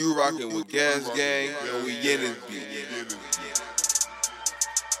You rockin' with Gas Gang, and we in this beat.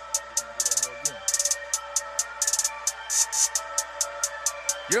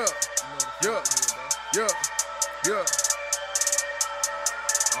 Yeah.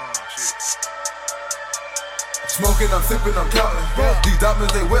 Smoking, I'm sipping, I'm counting. These diamonds,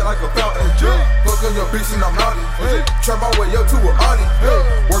 they wet like a fountain. Fuck on your bitch and I'm naughty. Trap my way up to an Audi.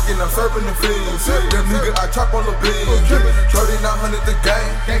 Working, I'm serving the fiends. Them nigga, I chop on the beans. 3900 the gang.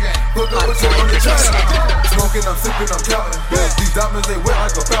 Fuck up with check on the chain. Smoking, I'm sipping, I'm counting. These diamonds, they wet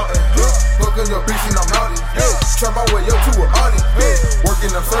like a fountain. Fuck on your bitch and I'm naughty. Trap my way up to an Audi.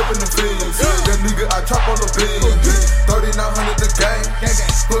 Working, I'm serving the fiends. Them nigga, I chop on the beans. 3900 the gang.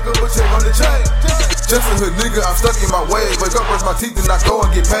 Fuck up with check on the chain. Just a hood nigga, I'm stuck in my ways. Wake up, brush my teeth, and I go and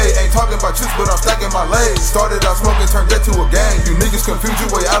get paid. Ain't talking about chips, but I'm stacking my legs. Started out smoking, turned that to a gang. You niggas confuse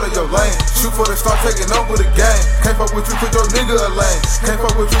your way out of your lane. Shoot for the start, taking over the game. Can't fuck with you cause your nigga a lame. Can't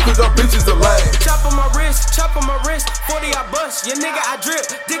fuck with you cause your bitches a lame. Chop on my wrist, 40 I bust. Your nigga I drip,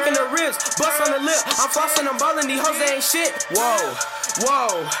 dick in the ribs, bust on the lip. I'm flossing, I'm ballin', these hoes they ain't shit. Whoa.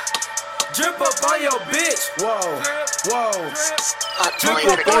 Drip up on your bitch. Whoa. Drip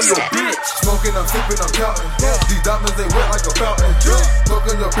up on your bitch. Smoking, I'm sipping, I'm counting. These diamonds, they wet like a fountain. Fuck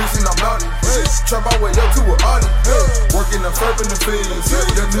on your bitch and I'm naughty. Trap my way up to an Audi. Working, I'm serving the fiends.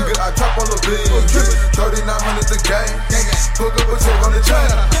 Them nigga, I chop on the beans. 3900 the gang. Fuck up a check on the chain.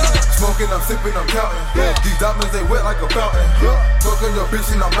 Smoking, I'm sipping, I'm counting. These diamonds, they wet like a fountain. Fuck on your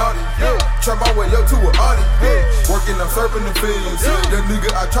bitch and I'm naughty. Trap my way up to an Audi. Working, I'm serving the fiends. Them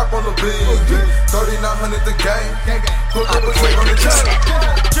nigga, I chop on the beans. 3900 the gang. Fuck up a check on the chain.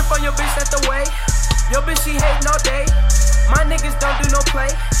 Drip on your bitch, that's the way. Your bitch, she hatin' all day. My niggas don't do no play.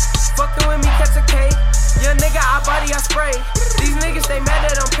 Fuckin' with me, catch a K. Your nigga, I body, I spray. These niggas, they mad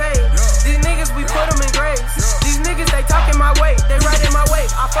that I'm paid. These niggas, we put them in graves. These niggas, they talking my way. They right in my way.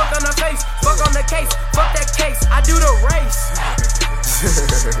 I fuck on the face, fuck on the case. Fuck that case, I do the race.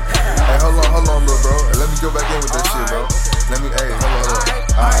 Hey, hold on, bro. Let me go back in with this shit, bro. Let me, hold on.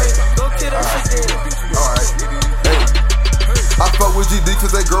 Alright. Go kill that shit then. Alright. I fuck with GD cause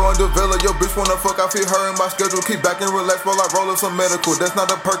they grow and develop. Your bitch wanna fuck, I fit her in my schedule. Keep back and relax while I roll up some medical. That's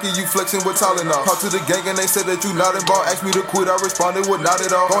not a perky, you flexing with Tylenol. Talk to the gang and they said that you not involved. Asked me to quit, I responded with not at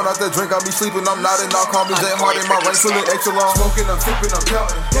all. Going out that drink, I be sleeping, I'm not at all. Call me J Hard in my rank, feeling extra long. Smoking, I'm sipping, I'm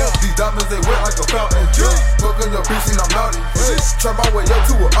counting. These diamonds, they wet like a fountain. Fuck on your bitch and I'm naughty. Trap my way up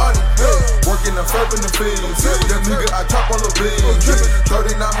to an Audi. Working, I'm serving the fiends. Them nigga, I chop on the beans.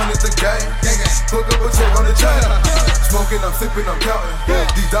 3900 the gang. Fuck up a check on the chain. Smoking, I'm sipping, I'm counting.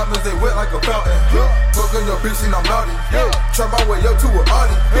 These diamonds, they wet like a fountain. Fuck on your bitch and I'm naughty. Trap my way up to an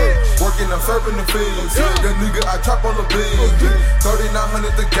Audi. Working, I'm serving the fiends. That nigga, I chop on the beans.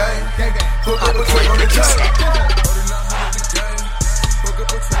 3900 the gang. Fuck up a check on the chain. 3900 the gang. Fuck up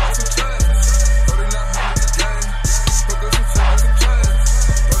a check.